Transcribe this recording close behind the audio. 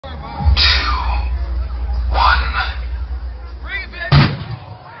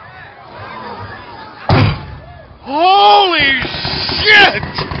shit!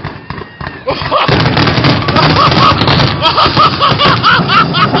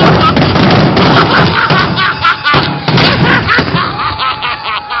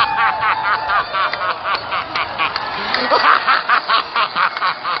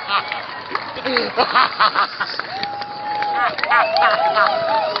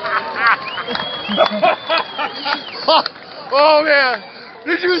 Oh man!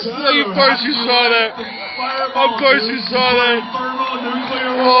 Did you see? Of course you saw that. Of course you saw that.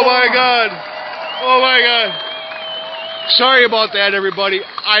 Oh my god. Oh my god. Sorry about that, everybody.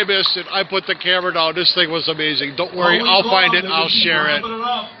 I missed it. I put the camera down. This thing was amazing. Don't worry. I'll find it. I'll share it.